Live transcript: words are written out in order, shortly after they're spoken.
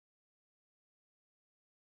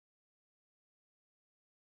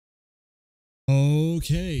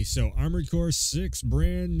Okay, so Armored Core 6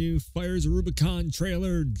 brand new Fires of Rubicon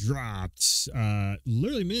trailer dropped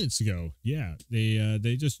literally minutes ago. Yeah,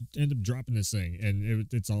 they just end up dropping this thing and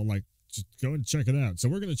it's all like just go and check it out. So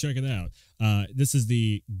we're going to check it out. This is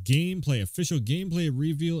the gameplay official gameplay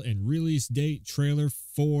reveal and release date trailer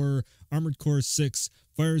for Armored Core 6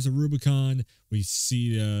 Fires of Rubicon. We're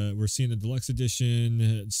seeing the deluxe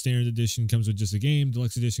edition. Standard edition comes with just a game.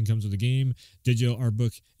 Deluxe edition comes with a game, digital art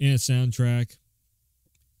book, and a soundtrack.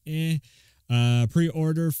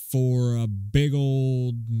 Pre-order for a big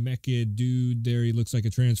old mecha dude there. He looks like a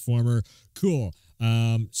transformer. Cool.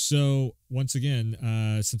 So once again,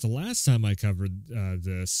 since the last time I covered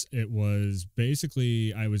this, it was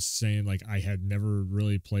basically I was saying like I had never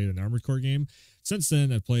really played an Armored Core game. Since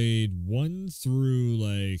then, I've played 1 through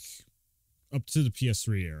like up to the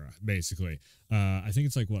PS3 era, basically. I think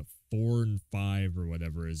it's like what 4 and 5 or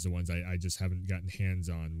whatever is the ones I just haven't gotten hands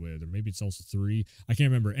on with, or maybe it's also 3. I can't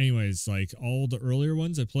remember. Anyways, like all the earlier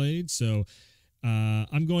ones I played. So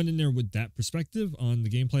I'm going in there with that perspective on the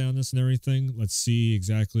gameplay on this and everything. Let's see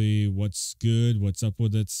exactly what's good, what's up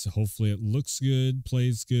with it. Hopefully it looks good,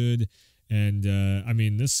 plays good. And I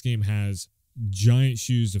mean, this game has giant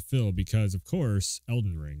shoes to fill because of course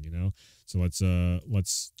Elden Ring, you know. So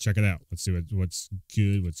let's check it out. Let's see what's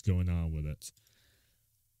good, what's going on with it.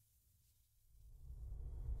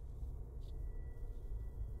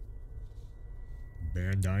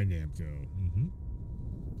 Bandai Namco.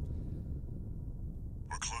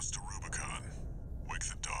 We're close to Rubicon. Wake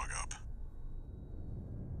the dog up.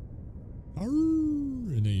 Arr,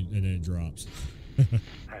 and then it drops.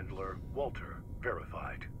 Handler Walter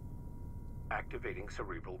verified. Activating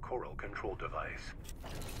cerebral coral control device.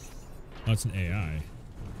 That's an AI.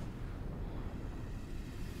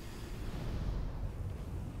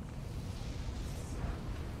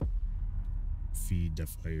 Feed the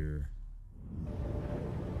fire.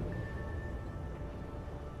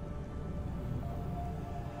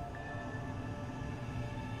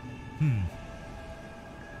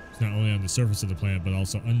 It's not only on the surface of the planet, but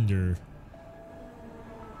also under.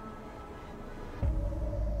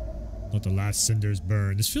 Let the last cinders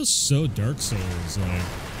burn. This feels so Dark Souls like.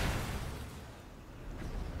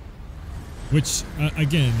 Which,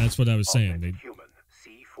 again, that's what I was saying. Human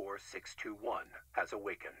C4621 has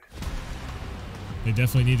awakened. They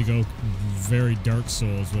definitely need to go very Dark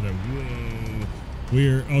Souls with it. Whoa.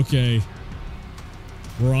 We're okay.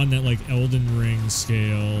 We're on that like Elden Ring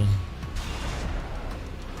scale.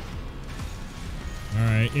 All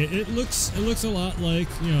right, it looks a lot like,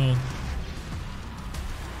 you know,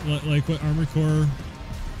 like what Armored Core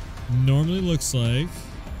normally looks like.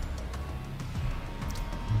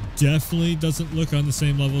 Definitely doesn't look on the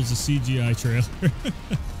same level as the CGI trailer.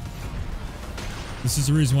 This is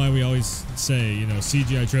the reason why we always say, you know,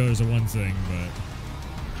 CGI trailers are one thing, but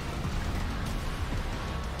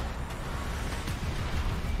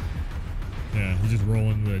yeah, you just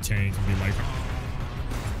roll into the tank and be like.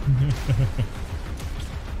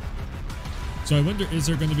 So I wonder, is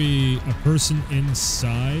there going to be a person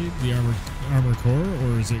inside the armored core,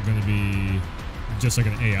 or is it going to be just like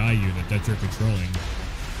an AI unit that you're controlling?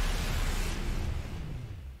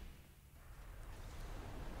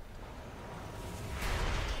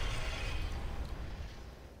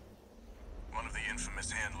 One of the infamous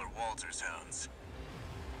Handler Walter sounds.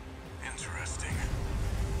 Interesting.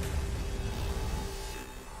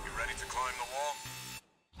 You ready to climb the wall?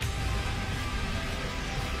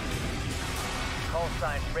 Call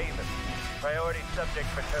sign Raven. Priority subject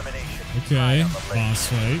for termination. Okay, boss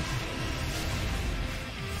fight.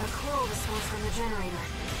 A coral response from the generator.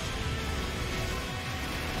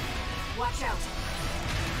 Watch out.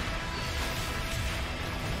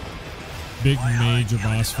 Big major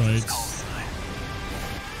boss fights.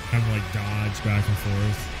 Kind of like dodge back and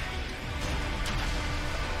forth.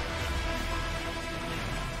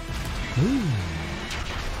 Ooh.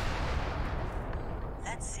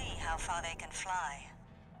 Let's see how far they can fly.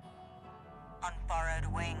 On borrowed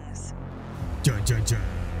wings. Dun dun dun.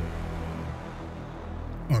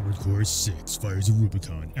 Armored Core 6 Fires of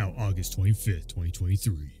Rubicon out August 25th,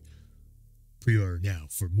 2023. Pre-order now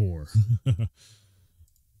for more.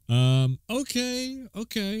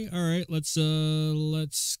 Okay, all right. Let's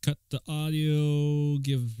cut the audio.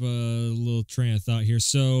 Give a little train of thought here.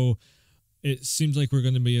 So it seems like we're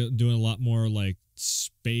going to be doing a lot more like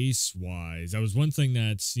space wise. That was one thing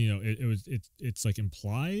that's, you know, it's like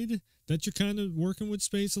implied that you're kind of working with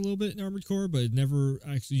space a little bit in Armored Core, but it never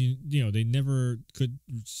actually, you know, they never could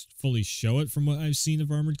fully show it from what I've seen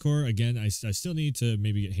of Armored Core. Again, I still need to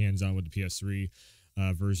maybe get hands on with the PS3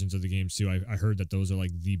 versions of the games too. I heard that those are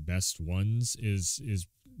like the best ones. Is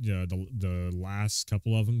the last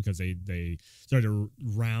couple of them, because they started to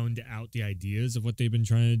round out the ideas of what they've been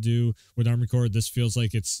trying to do with Armored Core. This feels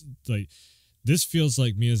like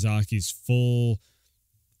Miyazaki's full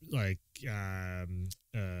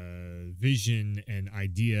vision and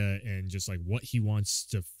idea, and just like what he wants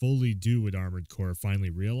to fully do with Armored Core finally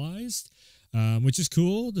realized, which is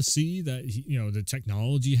cool to see that the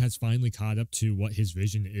technology has finally caught up to what his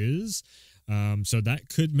vision is. So that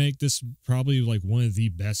could make this probably like one of the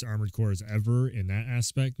best Armored Cores ever in that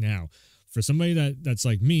aspect. Now, for somebody that's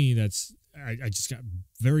like me, I just got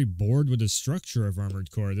very bored with the structure of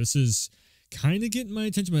Armored Core. This is kind of getting my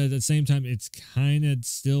attention, but at the same time, it's kind of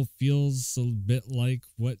still feels a bit like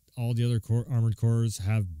what all the other Armored Cores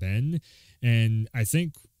have been. And I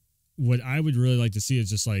think what I would really like to see is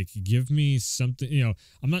just like, give me something,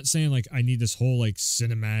 I'm not saying like I need this whole like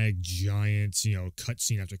cinematic giant,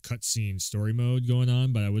 cutscene after cutscene story mode going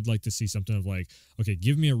on, but I would like to see something of like, okay,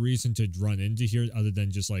 give me a reason to run into here other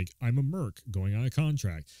than just like, I'm a merc going on a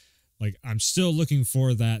contract. Like, I'm still looking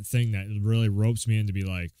for that thing that really ropes me in to be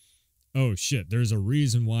like, oh shit, there's a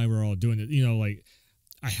reason why we're all doing it. Like,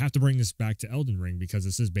 I have to bring this back to Elden Ring because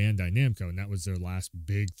this is Bandai Namco, and that was their last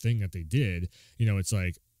big thing that they did. It's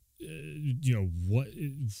like, what,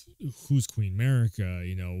 who's Queen Marika,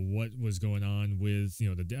 what was going on with,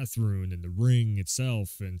 the Death Rune and the ring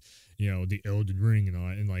itself, and, the Elden Ring and all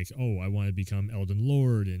that, and like, oh, I want to become Elden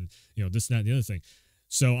Lord, and, this, that, and the other thing.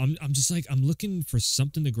 So I'm just like, I'm looking for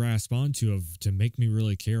something to grasp onto to make me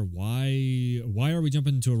really care. Why are we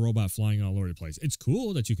jumping into a robot flying all over the place? It's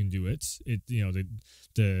cool that you can do it.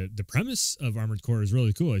 The premise of Armored Core is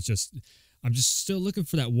really cool. It's just, I'm just still looking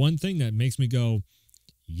for that one thing that makes me go,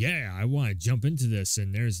 yeah, I want to jump into this.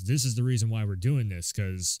 And this is the reason why we're doing this,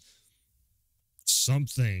 because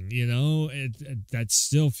something, that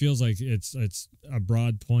still feels like it's a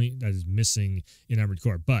broad point that is missing in Armored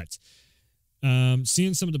Core. But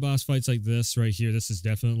seeing some of the boss fights like this right here, this is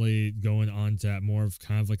definitely going on to more of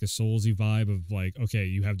kind of like a Soulsy vibe of like, okay,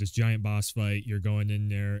 you have this giant boss fight, you're going in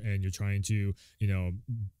there and you're trying to,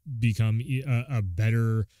 become a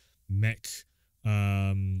better mech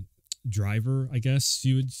driver, I guess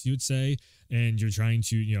you would say, and you're trying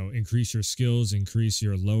to increase your skills, increase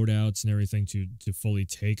your loadouts and everything to fully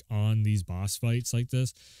take on these boss fights like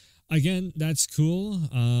this. Again, that's cool.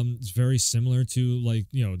 It's very similar to like,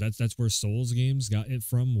 that's where Souls games got it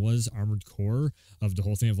from, was Armored Core, of the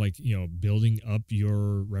whole thing of like, building up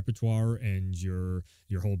your repertoire and your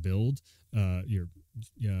whole build, your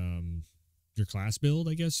class build,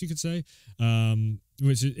 I guess you could say.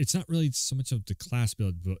 Which it's not really so much of the class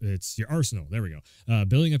build, but it's your arsenal. There we go.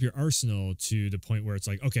 Building up your arsenal to the point where it's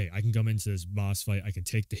like, okay, I can come into this boss fight, I can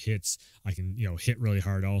take the hits, I can, hit really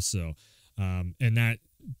hard also. And that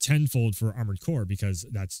tenfold for Armored Core, because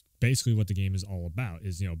that's basically what the game is all about,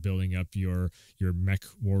 is building up your mech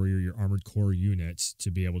warrior, your Armored Core units to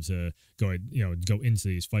be able to go into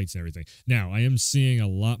these fights and everything. Now I am seeing a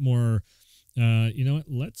lot more.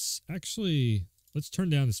 What? Let's turn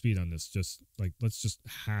down the speed on this. Let's just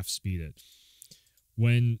half speed it.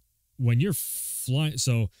 When you're flying,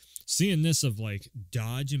 so seeing this of like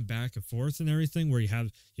dodging back and forth and everything, where you have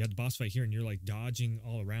the boss fight here and you're like dodging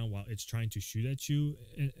all around while it's trying to shoot at you.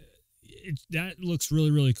 That looks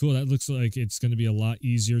really, really cool. That looks like it's going to be a lot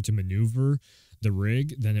easier to maneuver the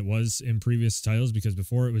rig than it was in previous titles, because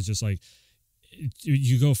before it was just like,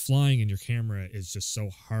 you go flying and your camera is just so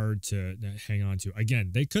hard to hang on to.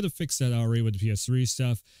 Again, they could have fixed that already with the PS3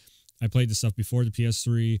 stuff. I played the stuff before the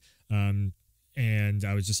PS3, and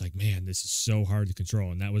I was just like, man, this is so hard to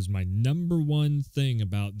control. And that was my number one thing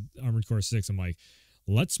about Armored Core 6. I'm like,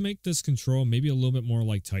 let's make this control maybe a little bit more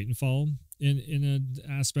like Titanfall in an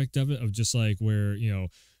aspect of it, of just like where,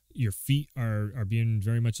 your feet are being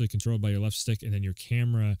very much like controlled by your left stick, and then your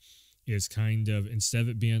camera is kind of, instead of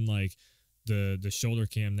it being like the shoulder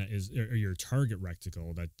cam that is, or your target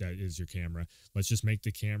reticle that is your camera, let's just make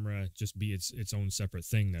the camera just be its own separate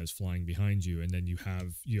thing that is flying behind you, and then you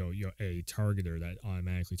have a targeter that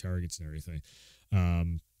automatically targets and everything.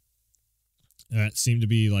 That seemed to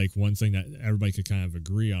be like one thing that everybody could kind of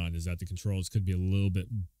agree on, is that the controls could be a little bit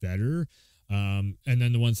better. And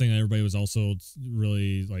then the one thing that everybody was also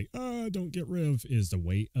really like, don't get rid of, is the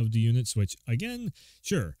weight of the units, which again,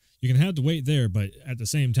 sure, you can have the weight there, but at the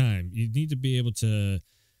same time, you need to be able to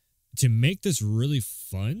make this really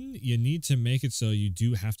fun. You need to make it so you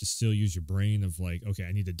do have to still use your brain of like, okay,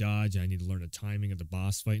 I need to dodge, I need to learn the timing of the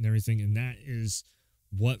boss fight and everything. And that is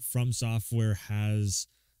what From Software has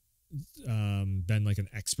been like an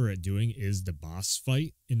expert at doing, is the boss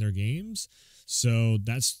fight in their games. So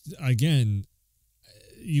that's, again,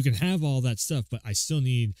 you can have all that stuff, but I still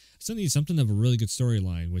need something of a really good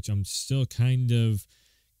storyline, which I'm still kind of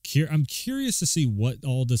I'm curious to see what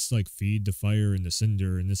all this like feed the fire and the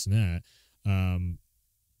cinder and this and that.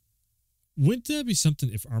 Wouldn't that be something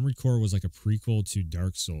if Armored Core was like a prequel to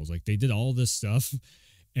Dark Souls? Like they did all this stuff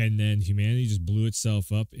and then humanity just blew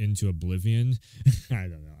itself up into oblivion. I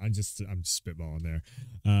don't know. I'm spitballing there.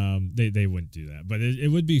 They wouldn't do that, but it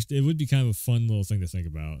would be kind of a fun little thing to think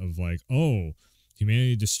about of like, oh,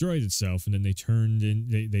 humanity destroyed itself and then they turned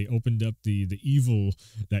in, they opened up the evil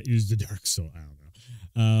that is the Dark Soul. I don't know.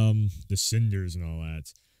 The cinders and all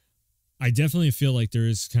that. I definitely feel like there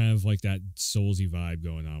is kind of like that Soulsy vibe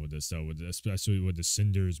going on with this, though, especially with the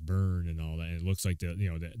cinders burn and all that. And it looks like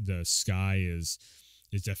the sky is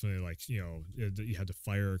definitely like, you have the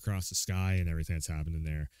fire across the sky and everything that's happening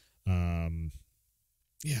there.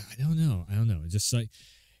 Yeah, I don't know. It's just like,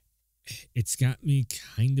 it's got me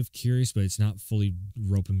kind of curious, but it's not fully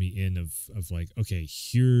roping me in of like, okay,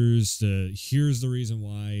 here's the reason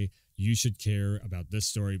why you should care about this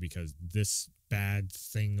story because this bad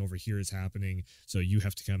thing over here is happening. So you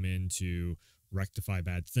have to come in to rectify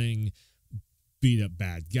bad thing, beat up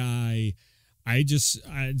bad guy. I'm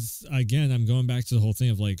going back to the whole thing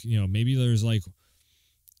of like, maybe there's like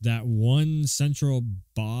that one central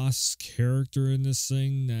boss character in this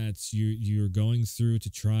thing that you're going through to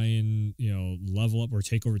try and, level up or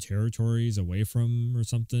take over territories away from or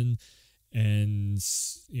something. And,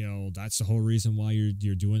 that's the whole reason why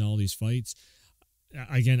you're doing all these fights.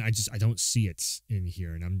 Again, I don't see it in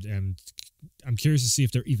here, and I'm curious to see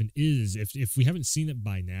if there even is. If we haven't seen it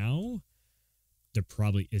by now, there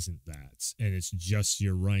probably isn't that, and it's just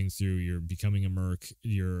you're running through, you're becoming a merc,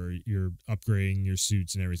 you're upgrading your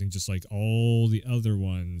suits and everything, just like all the other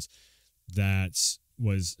ones. That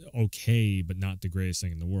was okay, but not the greatest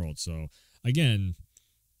thing in the world. So again,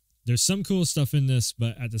 there's some cool stuff in this,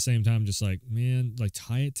 but at the same time, just like, man, like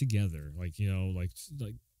tie it together, like like.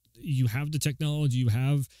 You have the technology, you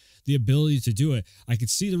have the ability to do it. I could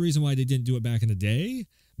see the reason why they didn't do it back in the day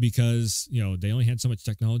because, they only had so much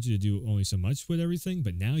technology to do only so much with everything,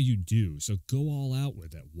 but now you do. So go all out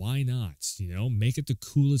with it. Why not? Make it the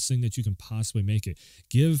coolest thing that you can possibly make it.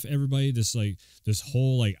 Give everybody this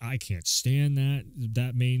whole, like, I can't stand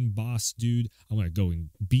that main boss dude. I'm going to go and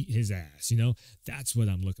beat his ass. That's what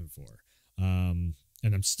I'm looking for.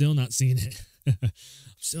 And I'm still not seeing it. I'm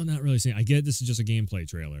still not really seeing it. I get this is just a gameplay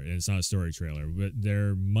trailer and it's not a story trailer, but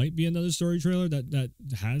there might be another story trailer that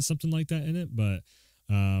has something like that in it. But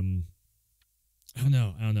I don't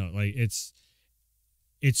know. Like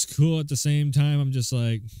it's cool at the same time. I'm just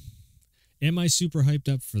like, am I super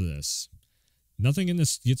hyped up for this? Nothing in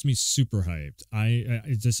this gets me super hyped.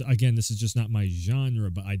 This is just not my genre,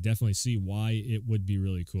 but I definitely see why it would be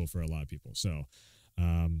really cool for a lot of people. So,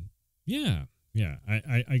 yeah. Yeah,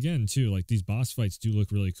 I again too, like these boss fights do look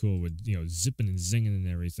really cool with zipping and zinging and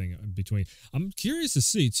everything between. I'm curious to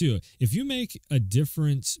see too if you make a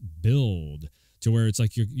different build to where it's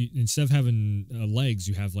like you instead of having legs,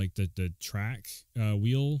 you have like the track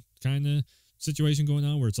wheel kind of situation going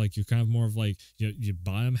on where it's like you're kind of more of like your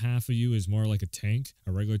bottom half of you is more like a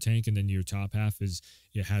regular tank, and then your top half has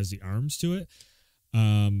the arms to it.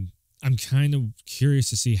 I'm kind of curious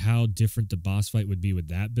to see how different the boss fight would be with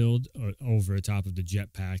that build over the top of the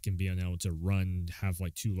jetpack and being able to have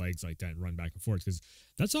like two legs like that and run back and forth. Because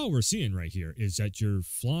that's all we're seeing right here is that you're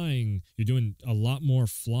flying. You're doing a lot more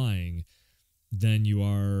flying than you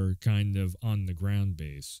are kind of on the ground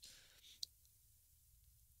base.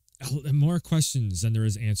 More questions than there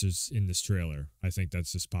is answers in this trailer. I think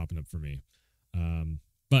that's just popping up for me.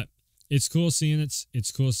 But it's cool seeing it.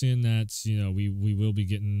 It's cool seeing that, we will be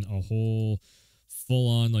getting a whole full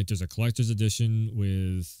on, like there's a collector's edition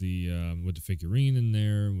with the figurine in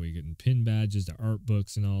there. We're getting pin badges, the art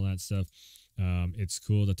books and all that stuff. It's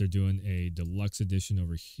cool that they're doing a deluxe edition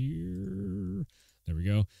over here. There we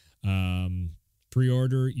go.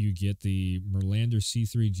 Pre-order, you get the Merlander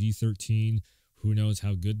C3 G13. Who knows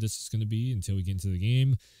how good this is going to be until we get into the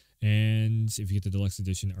game. And if you get the deluxe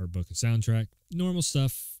edition, art book and soundtrack, normal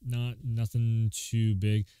stuff, nothing too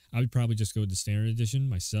big. I would probably just go with the standard edition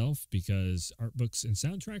myself because art books and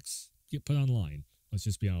soundtracks get put online. Let's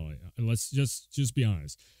just be honest. Let's be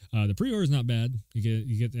honest. The pre-order is not bad.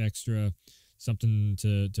 You get the extra something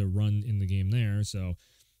to run in the game there. So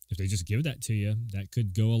if they just give that to you, that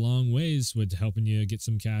could go a long ways with helping you get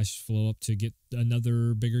some cash flow up to get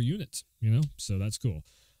another bigger unit. So that's cool.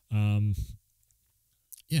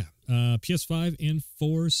 Yeah, PS5 and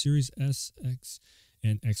 4, Series S, X,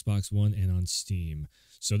 and Xbox One, and on Steam.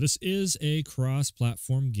 So this is a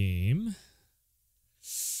cross-platform game.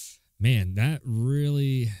 Man, that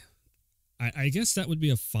really... I guess that would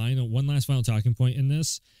be one last final talking point in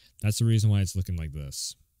this. That's the reason why it's looking like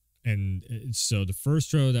this. And so the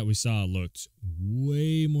first trailer that we saw looked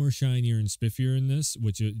way more shinier and spiffier in this,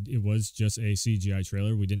 which it was just a CGI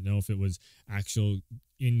trailer. We didn't know if it was actual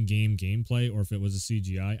in-game gameplay or if it was a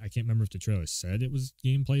CGI. I can't remember if the trailer said it was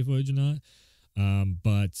gameplay footage or not.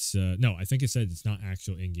 But no, I think it said it's not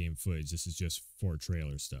actual in-game footage. This is just for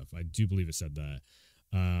trailer stuff. I do believe it said that.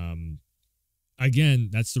 Again,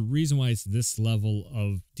 that's the reason why it's this level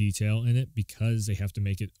of detail in it, because they have to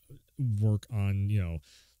make it work on,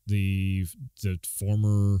 the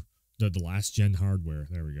former the last gen hardware.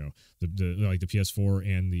 There we go. The like the PS4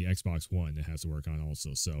 and the Xbox One, it has to work on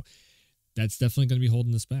also. So that's definitely going to be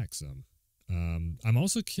holding this back some. I'm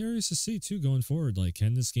also curious to see too going forward, like,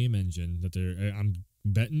 can this game engine that I'm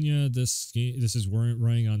betting you this is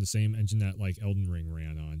running on the same engine that like Elden Ring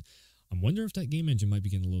ran on. I wonder if that game engine might be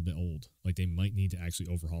getting a little bit old. Like, they might need to actually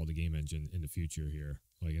overhaul the game engine in the future here.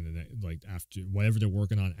 Like after whatever they're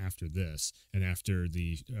working on after this and after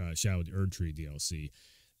the Shadow of the Erdtree DLC,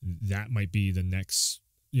 that might be the next,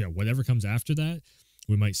 whatever comes after that,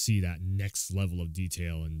 we might see that next level of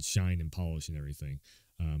detail and shine and polish and everything.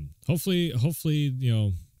 Hopefully,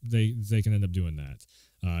 they can end up doing that.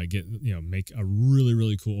 Make a really,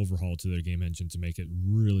 really cool overhaul to their game engine to make it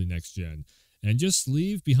really next gen. And just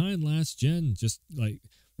leave behind last gen. Just like,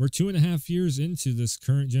 we're 2.5 years into this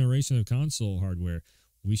current generation of console hardware.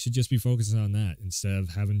 We should just be focusing on that instead of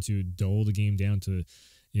having to dull the game down to,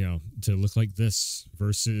 to look like this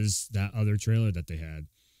versus that other trailer that they had.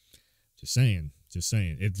 Just saying.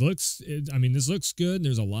 This looks good.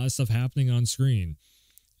 There's a lot of stuff happening on screen.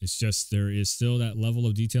 It's just there is still that level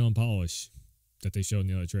of detail and polish that they showed in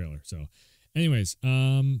the other trailer. So, anyways,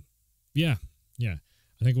 yeah.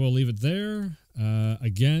 I think we'll leave it there.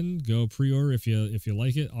 Again, go pre-order if you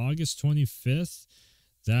like it. August 25th.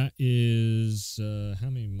 That is how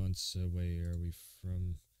many months away are we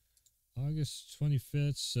from August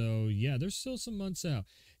 25th? So yeah, there's still some months out.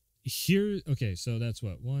 Okay, so that's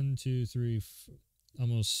what, 1, 2, 3,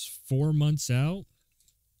 almost 4 months out.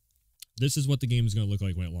 This is what the game is going to look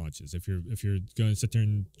like when it launches. If you're going to sit there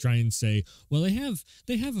and try and say, well, they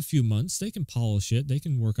have a few months, they can polish it, they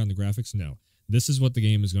can work on the graphics. No. This is what the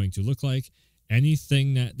game is going to look like.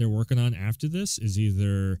 Anything that they're working on after this is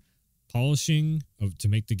either polishing to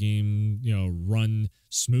make the game, run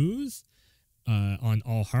smooth on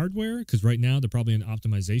all hardware. Because right now they're probably in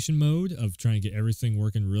optimization mode of trying to get everything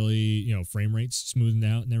working really, frame rates smoothened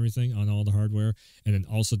out and everything on all the hardware. And then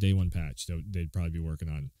also day one patch they'd probably be working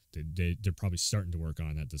on. They're probably starting to work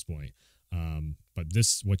on at this point. But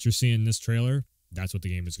what you're seeing in this trailer, that's what the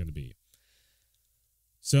game is going to be.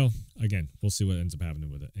 So, again, we'll see what ends up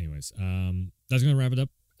happening with it. Anyways, that's going to wrap it up.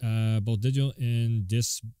 Both digital and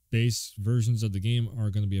disc-based versions of the game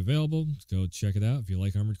are going to be available. Go check it out. If you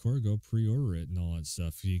like Armored Core, go pre-order it and all that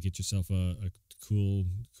stuff. You get yourself a cool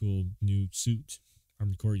new suit,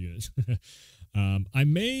 Armored Core unit. I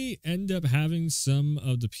may end up having some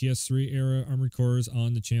of the PS3 era Armored Cores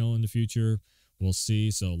on the channel in the future. We'll see.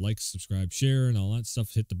 So like, subscribe, share, and all that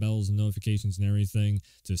stuff. Hit the bells and notifications and everything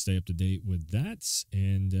to stay up to date with that.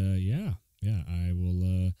 And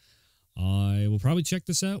I will probably check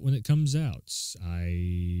this out when it comes out.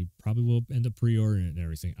 I probably will end up pre-ordering it and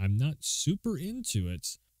everything. I'm not super into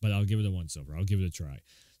it, but I'll give it a once over. I'll give it a try.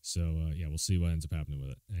 So we'll see what ends up happening with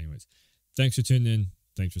it. Anyways, thanks for tuning in.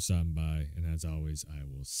 Thanks for stopping by. And as always, I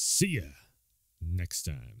will see ya next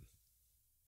time.